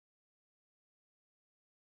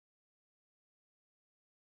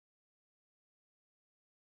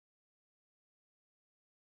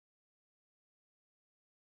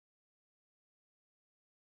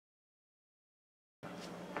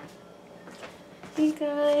Hey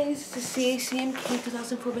guys, this is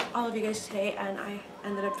CMK2004 with all of you guys today, and I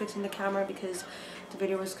ended up fixing the camera because the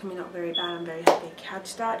video was coming out very bad. I'm very happy I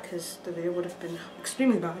catched that because the video would have been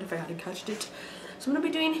extremely bad if I hadn't catched it. So I'm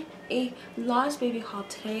going to be doing a last baby haul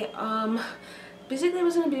today. Basically it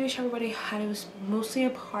wasn't a baby shower what I had, it was mostly a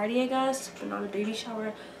party I guess, but not a baby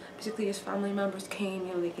shower. Basically his family members came,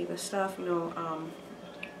 you know, they gave us stuff, you know,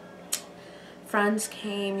 friends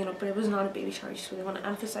came, you know, but it was not a baby shower. I just really want to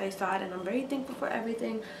emphasize that, and I'm very thankful for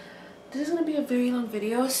everything. This is going to be a very long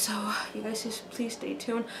video, so you guys just please stay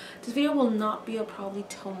tuned. This video will not be up probably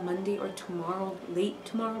till Monday or tomorrow, late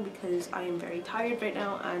tomorrow, because I am very tired right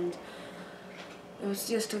now and it was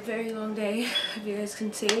just a very long day, if you guys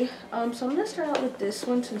can see. So I'm going to start out with this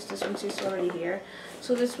one since this one's just already here.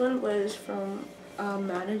 So this one was from a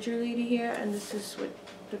manager lady here, and this is what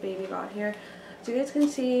the baby got here. So you guys can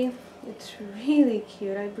see it's really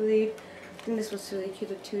cute, I believe. I think this was really cute,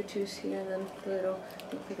 the tutus here, and then the little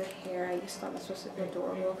thing for the hair. I just thought this was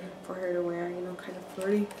adorable for her to wear, you know, kind of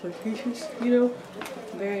flirty, flirtatious, you know.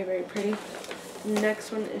 Very, very pretty. The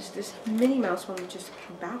next one is this Minnie Mouse one, which is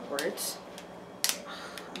backwards.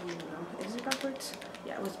 I don't know, is it backwards?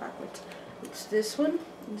 Yeah, it was backwards. It's this one.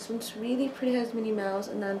 This one's really pretty, has Minnie Mouse,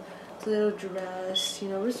 and then the little dress, you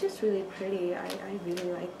know, it was just really pretty. I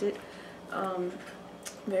really liked it.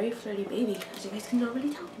 Very flirty baby, as you guys can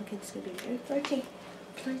already tell. Okay, it's gonna be very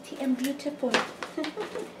flirty and beautiful.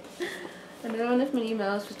 Another one of Minnie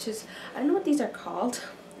Mouse, which is, I don't know what these are called.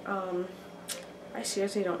 I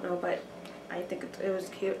seriously don't know, but I think it was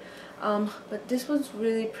cute. But this one's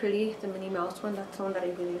really pretty, the Minnie Mouse one. That's the one that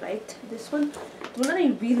I really liked. This one, the one that I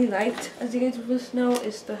really liked, as you guys will know,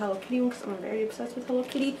 is the Hello Kitty one, because I'm very obsessed with Hello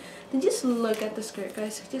Kitty. Then just look at the skirt,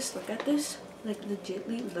 guys. Just look at this. Like,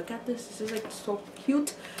 legitly look at this. This is like so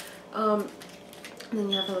cute. And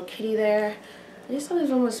then you have Hello Kitty there. I just thought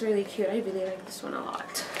this one was really cute. I really like this one a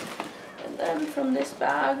lot. And then from this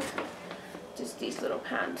bag, just these little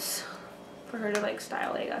pants for her to like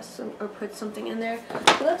style, I guess, or put something in there.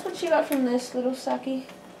 So that's what she got from this little saki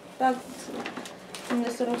bag, from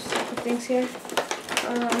this little stack of things here.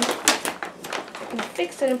 I can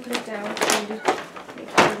fix it and put it down and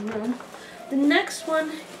make some room. The next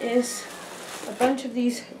one is a bunch of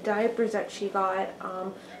these diapers that she got.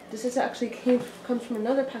 This is actually comes from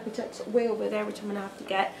another package that's way over there, which I'm gonna have to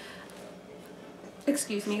get.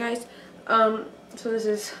 Excuse me, guys. So this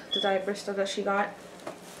is the diaper stuff that she got.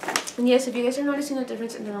 And yes, if you guys are noticing the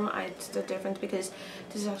difference in the room, it's the difference because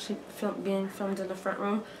this is actually being filmed in the front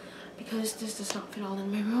room, because this does not fit all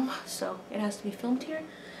in my room, so it has to be filmed here.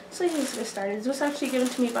 So let's get started. This was actually given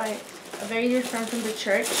to me by a very dear friend from the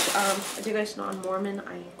church. As you guys know, I'm Mormon.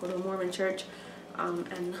 I go to a Mormon church,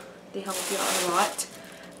 and they help you out a lot.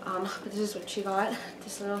 But this is what she got.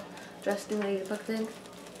 This little dress thing, ladybug thing.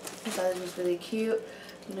 I thought it was really cute.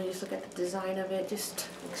 You know, just look at the design of it. Just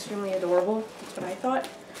extremely adorable. That's what I thought.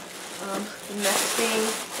 The next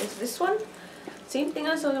thing is this one. Same thing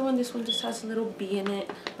as the other one. This one just has a little bee in it.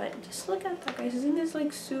 But just look at that, guys. Isn't this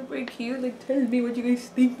like super cute? Like, tell me what you guys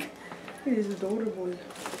think. It is adorable. And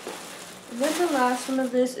then the last one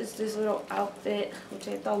of this is this little outfit, which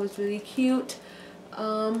I thought was really cute.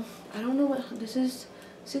 I don't know what this is.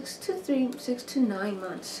 6 to 9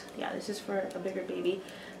 months. Yeah, this is for a bigger baby.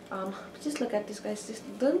 But just look at this, guys. Just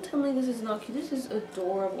don't tell me this is not cute. This is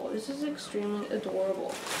adorable. This is extremely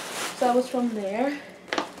adorable. So that was from there.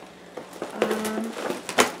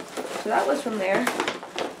 So that was from there.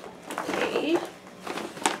 Okay.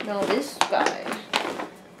 Now this guy.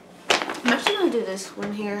 I'm actually gonna do this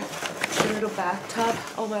one here. The little bathtub.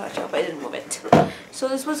 Oh my gosh, I hope I didn't move it. So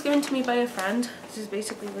this was given to me by a friend. This is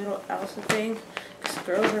basically a little Elsa thing. Because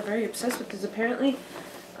girls are very obsessed with this apparently.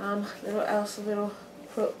 Little Elsa, little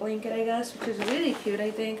quilt blanket, I guess, which is really cute, I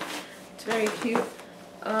think. It's very cute.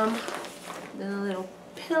 Then a little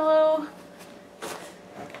pillow.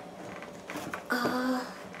 A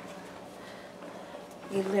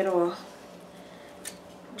little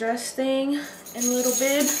dress thing and a little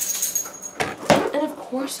bib. And of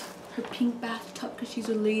course, her pink bathtub because she's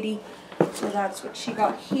a lady. So that's what she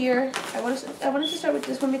got here. I wanted to start with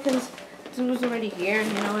this one because this was already here, and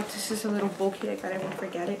you know what, this is a little bulky, like I won't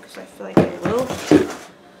forget it because I feel like I will.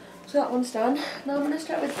 So that one's done. Now I'm going to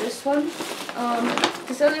start with this one.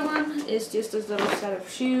 This other one is just this little set of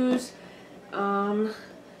shoes.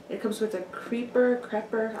 It comes with a crepper,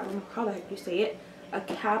 I don't know how the heck you say it, a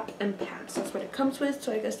cap and pants. That's what it comes with,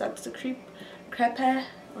 so I guess that's the crepe,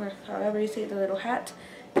 or however you say it, the little hat,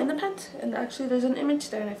 and the pants. And actually there's an image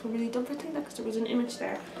there, and I feel really dumb for saying that because there was an image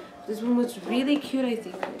there. This one was really cute, I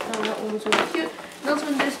think. I thought that one was really cute. And also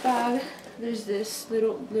in this bag, there's this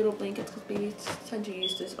little blanket because babies tend to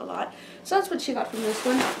use this a lot. So that's what she got from this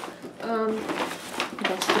one.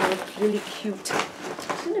 That's really cute.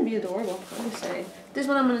 It's gonna be adorable, I'm just saying. This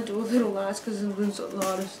one I'm gonna do a little last because there's a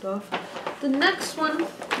lot of stuff. The next one was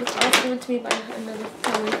also given to me by another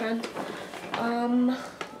family friend.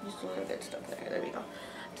 Just a little good stuff there. There we go.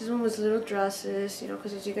 This one was little dresses, you know,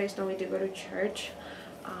 because as you guys know, we do go to church.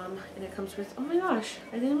 And it comes with, oh my gosh,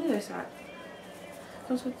 I didn't realize that. It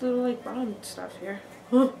comes with little like bottom stuff here.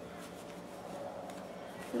 Huh.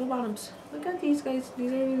 Little bottoms. Look at these guys.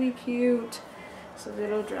 These are really cute. It's a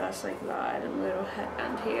little dress like that and a little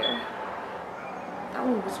headband here. That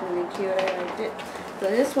one was really cute. I liked it. But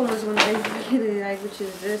this one was one I really like, which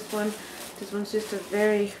is this one. This one's just a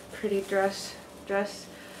very pretty dress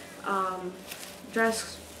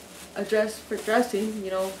for dressing,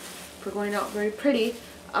 you know, for going out, very pretty.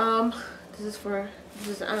 This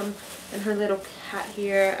is and her little cat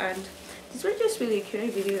here, and these were just really cute. I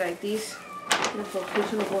really like these, you know, for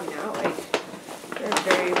occasional going out. Like,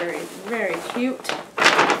 they're very cute.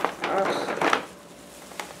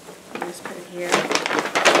 Just put it here.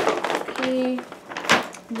 Okay,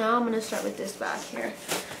 now I'm gonna start with this bag here,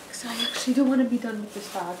 because I actually don't want to be done with this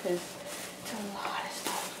bag because it's a lot of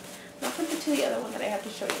stuff. Not compared to the other one that I have to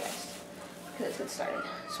show you guys. Okay, let's get started.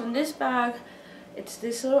 So in this bag, it's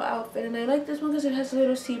this little outfit, and I like this one because it has a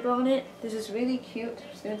little zebra on it. This is really cute.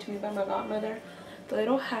 It was given to me by my godmother. The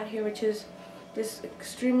little hat here, which is this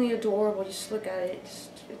extremely adorable. Just look at it.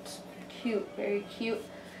 It's cute, very cute.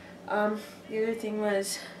 The other thing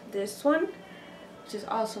was this one, which is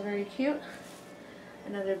also very cute.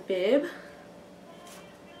 Another bib,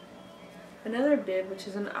 which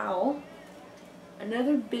is an owl.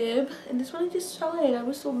 Another bib, and this one I just saw it. I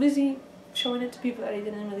was so busy showing it to people that I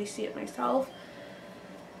didn't really see it myself.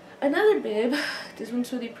 Another bib. This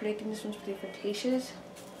one's really pretty. I think this one's for different tastes.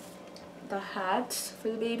 The hats for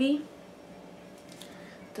the baby.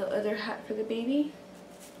 The other hat for the baby.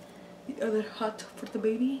 The other hat for the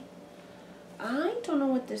baby. I don't know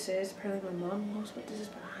what this is. Apparently my mom knows what this is,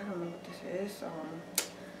 but I don't know what this is.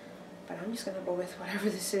 But I'm just gonna go with whatever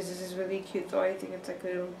this is. This is really cute though. I think it's like a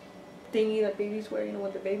little thingy that babies wear, you know,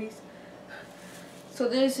 with the babies. So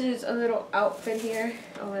this is a little outfit here.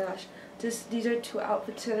 Oh my gosh. These are two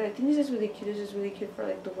outfits together. I think this is really cute. This is really cute for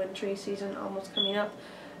like the wintry season almost coming up.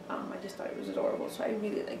 I just thought it was adorable, so I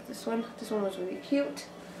really like this one. This one was really cute.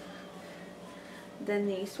 Then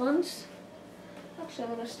these ones. Actually,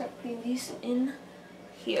 I'm gonna start putting these in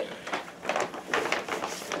here.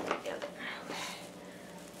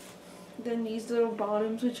 Then these little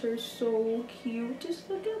bottoms, which are so cute. Just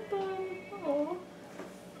look at them. Aww.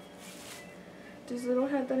 This little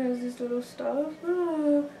hat that has this little stuff.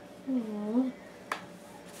 Look. Aww.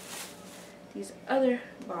 These other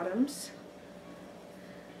bottoms,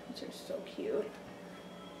 which are so cute.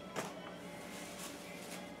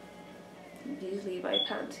 These Levi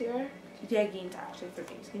pants here. Jeggings actually for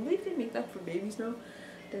babies. Can you believe they make that for babies now?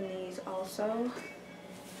 Then these also.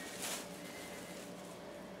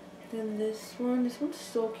 Then this one's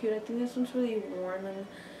so cute. I think this one's really warm and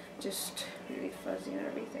just really fuzzy and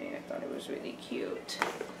everything. I thought it was really cute.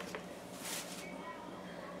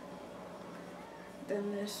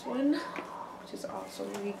 Then this one, which is also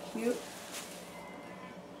really cute.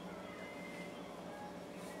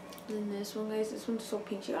 And this one, guys, this one's so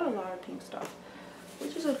pink. She got a lot of pink stuff,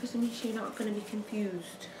 which is good because it means she's not going to be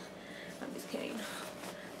confused. I'm just kidding.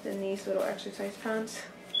 Then these little exercise pants.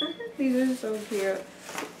 These are so cute.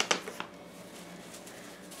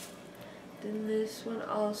 Then this one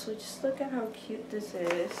also, just look at how cute this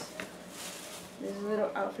is. This is a little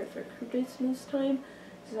outfit for Christmas time.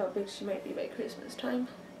 This is how big she might be by Christmas time.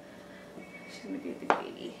 She's gonna be a big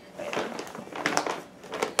baby by then.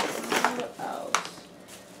 What else?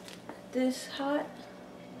 This hat,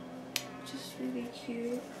 just really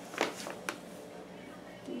cute.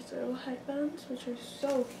 These little headbands, which are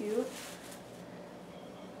so cute.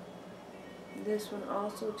 This one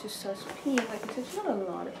also just says pink. Like I said, she got a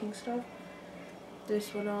lot of pink stuff.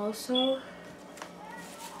 This one also.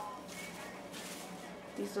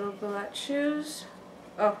 These little ballet shoes.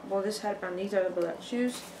 Oh, well, this headband, these are the ballet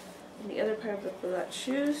shoes. And the other pair of the ballet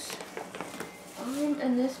shoes.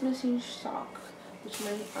 And this missing sock, which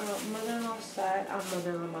my mother-in-law said,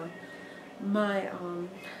 my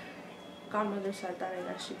godmother said that I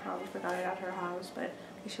guess she probably forgot it at her house, but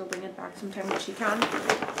she'll bring it back sometime when she can.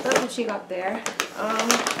 So that's what she got there.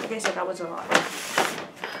 Like I said, that was a lot.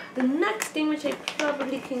 The next thing, which I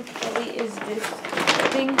probably can carry, is this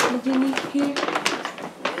thing underneath here.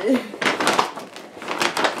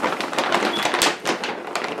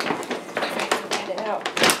 Get it out.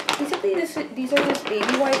 Basically, this these are just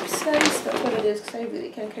baby wipes, guys. That's what it is, because I really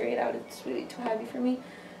can't carry it out. It's really too heavy for me.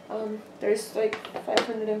 There's like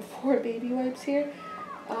 504 baby wipes here.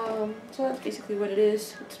 So that's basically what it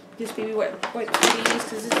is. It's just baby wipes for these, because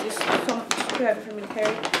this is just so much too heavy for me to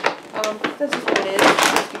carry. That's just what it is,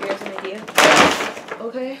 just to give you guys an idea.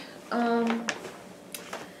 Okay,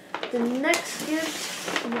 the next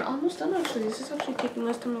gift, and we're almost done actually. This is actually taking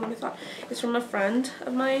less time than I thought. It's from a friend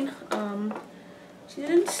of mine. She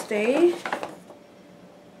didn't stay.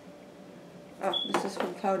 Oh, this is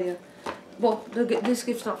from Claudia. Well, this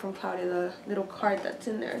gift's not from Claudia. The little card that's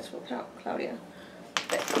in there is from Claudia.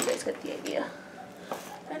 But you guys get the idea.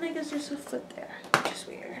 And I guess there's a foot there, which is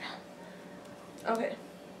weird. Okay.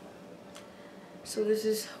 So this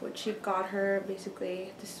is what she got her.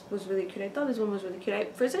 Basically, this was really cute. I thought this one was really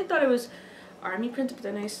cute. First I thought it was army printed, but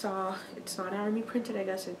then I saw it's not army printed. I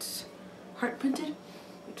guess it's heart printed.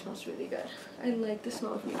 It smells really good. I like the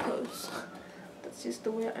smell of new clothes. That's just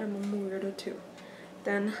the way I am. I'm a weirdo too.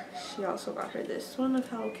 Then she also got her this one of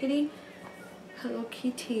Hello Kitty. Hello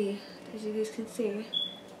Kitty, as you guys can see.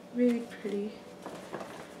 Really pretty.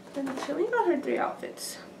 Then she only got her 3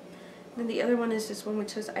 outfits. Then the other one is this one, which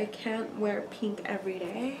says, I can't wear pink every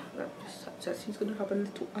day. That says he's gonna have a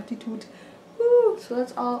little attitude. Woo! So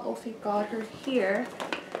that's all Ophi got her here.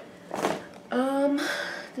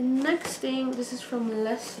 The next thing, this is from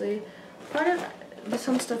Leslie. Part of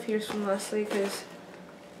some stuff here is from Leslie, because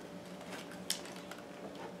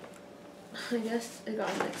I guess it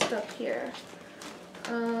got mixed up here.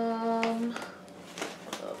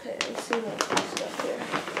 Okay, let's see what's mixed up here.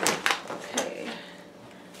 Okay.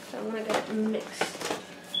 I'm gonna get it mixed.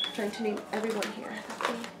 I'm trying to name everyone here.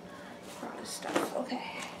 A lot of stuff.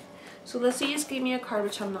 Okay. So Leslie just gave me a card,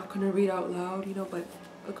 which I'm not gonna read out loud, you know, but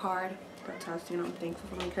a card. That's how, you know, I'm thankful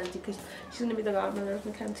for Mackenzie, because she's gonna be the godmother of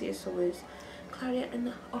Mackenzie, so is Claudia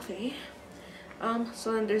and Ophi.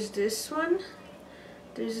 So then there's this one.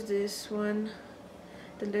 There's this one.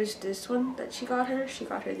 Then there's this one that she got her. She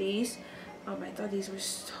got her these. I thought these were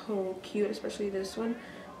so cute, especially this one.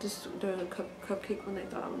 The cupcake one. I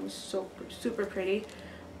thought that one was so super pretty.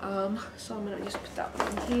 So I'm gonna just put that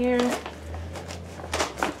one in here.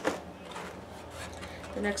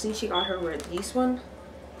 The next thing she got her were these one,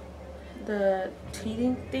 the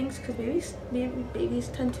teething things, because babies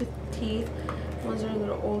tend to teeth once they're a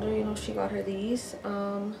little older, you know. She got her these.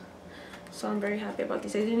 So I'm very happy about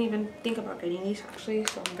these. I didn't even think about getting these actually,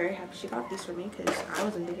 so I'm very happy she got these for me, because I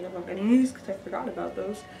wasn't thinking about getting these because I forgot about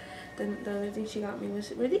those. Then the other thing she got me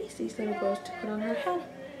were these little bows to put on her head.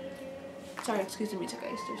 Sorry, excuse me,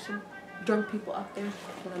 guys. There's some drunk people out there,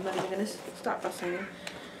 but I'm not even gonna stop us saying.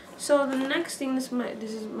 So the next thing, this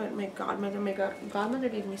is my godmother. My godmother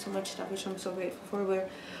gave me so much stuff, which I'm so grateful for.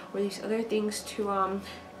 Were these other things to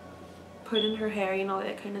put in her hair, you know,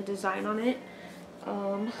 that kind of design on it.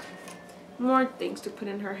 More things to put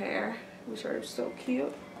in her hair, which are so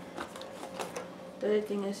cute. The other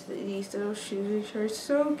thing is these little shoes, which are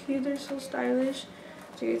so cute. They're so stylish.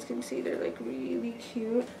 So you guys can see they're like really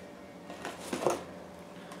cute.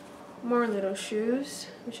 More little shoes,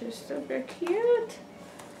 which are super cute.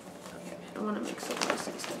 Okay, I don't want to mix up this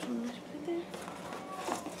stuff. I'm gonna put it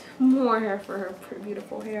there. More hair for her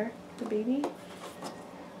beautiful hair, the baby.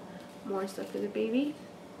 More stuff for the baby.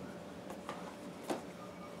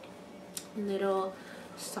 Little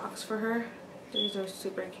socks for her. These are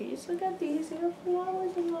super cute. Just look at these. They have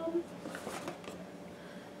flowers in them.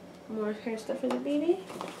 More hair stuff for the baby.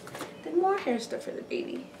 Then more hair stuff for the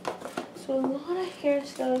baby. So a lot of hair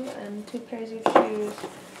stuff and 2 pairs of shoes,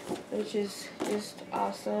 which is just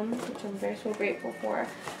awesome, which I'm so grateful for.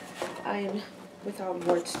 I am without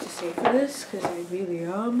words to say for this, because I really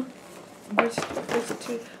am.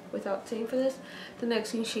 Without saying for this. The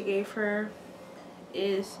next thing she gave her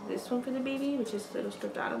is this one for the baby, which is a little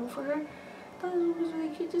stuffed animal for her. I thought it was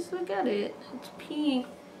really cute. Just look at it. It's pink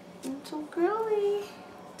and so girly.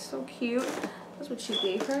 It's so cute. That's what she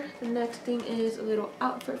gave her. The next thing is a little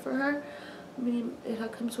outfit for her. I mean,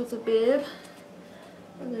 it comes with a bib,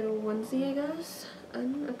 a little onesie, I guess,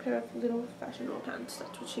 and a pair of little fashionable pants.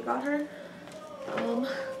 That's what she got her.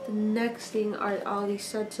 The next thing are all these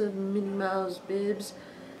sets of Minnie Mouse bibs.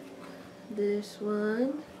 This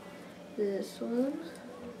one, this one,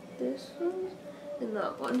 this one, and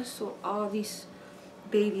that one. So all these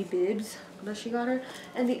baby bibs that she got her.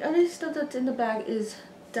 And the other stuff that's in the bag is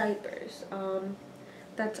diapers.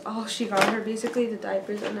 That's all she got her, basically, the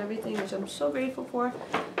diapers and everything, which I'm so grateful for.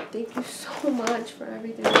 Thank you so much for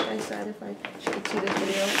everything. Like I said, if she could see this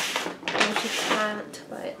video, I know she can't,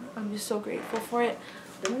 but I'm just so grateful for it.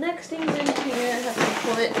 The next thing's in here, I have to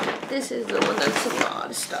pull it. This is the one that's a lot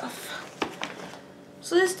of stuff.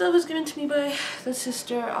 So this stuff was given to me by the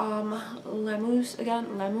sister Lemus again.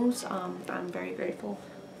 Lemus. I'm very grateful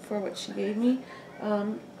for what she gave me. So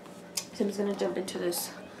I'm just gonna jump into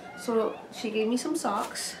this. So she gave me some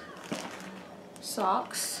socks.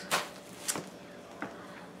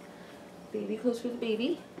 Baby clothes for the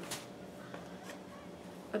baby.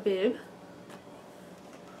 A bib.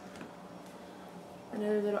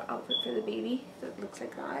 Another little outfit for the baby that looks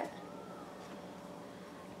like that.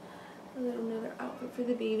 Another outfit for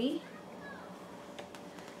the baby.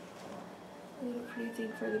 A little pretty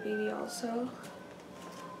thing for the baby also.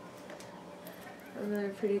 Another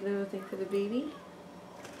pretty little thing for the baby.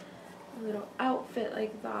 A little outfit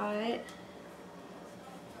like that.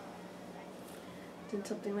 Then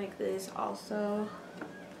something like this also.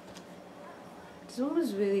 This one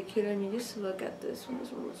was really cute. I mean, just look at this one.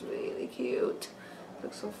 This one was really cute.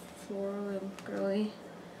 Looks so floral and girly.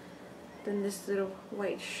 Then this little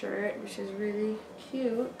white shirt, which is really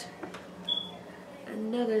cute.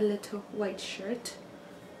 Another little white shirt.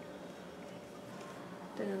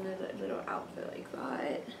 Then another little outfit like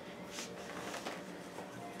that.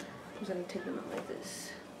 I'm just gonna take them out like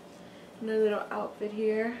this. Another little outfit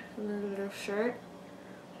here. Another little shirt.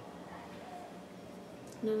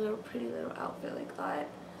 Another little pretty little outfit like that.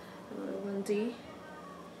 Another onesie.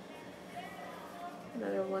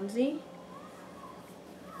 Another onesie.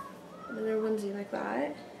 Another onesie like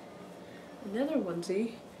that. Another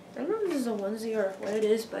onesie. I don't know if this is a onesie or what it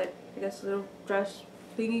is, but I guess a little dress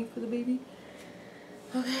thingy for the baby.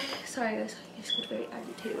 Okay, sorry guys, I just get very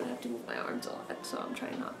agitated when I have to move my arms a lot, so I'm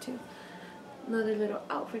trying not to. Another little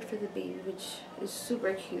outfit for the baby, which is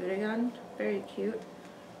super cute again. Very cute.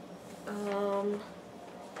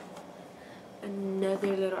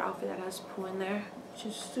 Another little outfit that has Pooh in there, which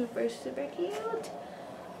is super, super cute.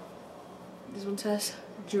 This one says,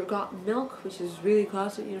 "You got milk," which is really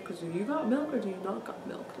classic, you know, because do you got milk or do you not got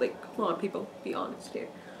milk? Like, come on, people, be honest here.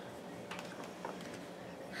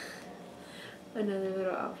 Another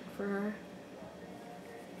little outfit for her.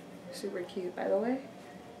 Super cute, by the way.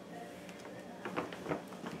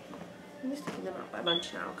 I'm just taking them out by a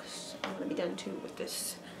bunch now because I want to be done too with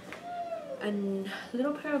this. And a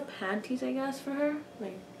little pair of panties, I guess, for her,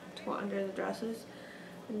 like to go under the dresses.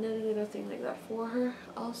 Another little thing like that for her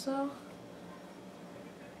also.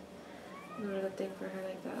 Another thing for her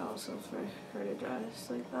like that also for her to dress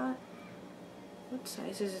like that. What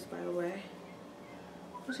size is this, by the way?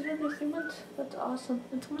 Was it under 3 months? That's awesome.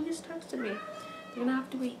 And someone just texted me. They're gonna have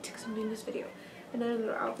to wait because I'm doing this video. Another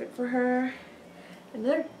little outfit for her.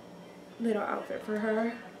 Another little outfit for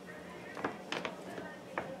her.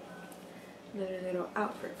 Another little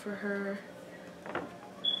outfit for her.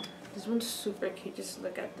 This one's super cute. Just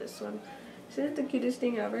look at this one. Isn't it the cutest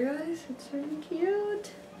thing ever, guys? It's really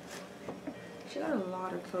cute. She got a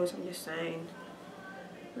lot of clothes, I'm just saying.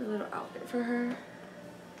 A little outfit for her.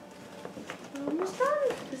 Almost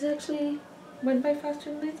done. This actually went by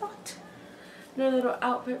faster than I thought. Another little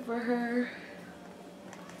outfit for her.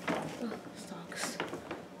 Oh, socks.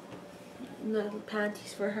 Another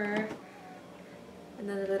panties for her.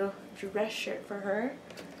 Another little dress shirt for her.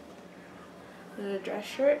 Another dress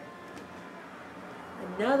shirt.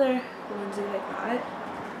 Another onesie like that.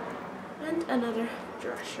 And another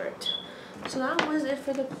dress shirt. So that was it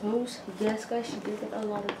for the clothes. Yes, guys, she did get a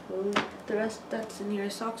lot of clothes. The rest that's in here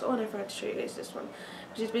is socks. Oh, and I forgot to show you guys this one,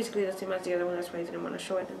 which is basically the same as the other one. That's why I didn't want to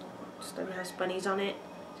show it. And just it has bunnies on it,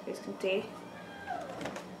 so you guys can see.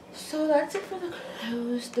 So that's it for the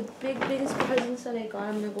clothes. The biggest presents that I got,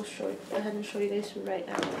 I'm gonna go ahead and show you guys right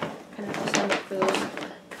now. I kind of have to stand up for those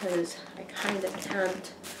because I kind of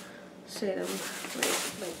can't say them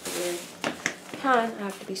like the way I can. I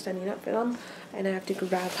have to be standing up for them, and I have to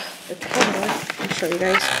grab the camera and show you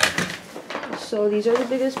guys. So these are the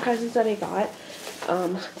biggest presents that I got.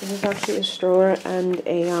 This is actually a stroller and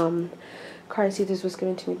a car seat. This was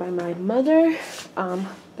given to me by my mother.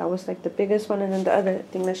 That was like the biggest one, and then the other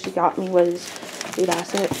thing that she got me was the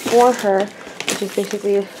basket for her, which is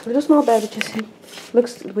basically a little small bed,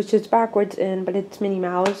 which is backwards in, but it's Minnie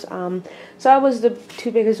Mouse. So that was the two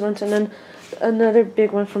biggest ones, and then another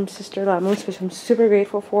big one from Sister Lemons, which I'm super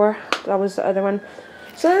grateful for. That was the other one.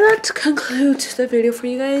 So that concludes the video for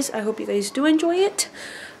you guys. I hope you guys do enjoy it.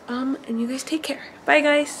 And you guys take care. Bye,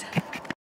 guys.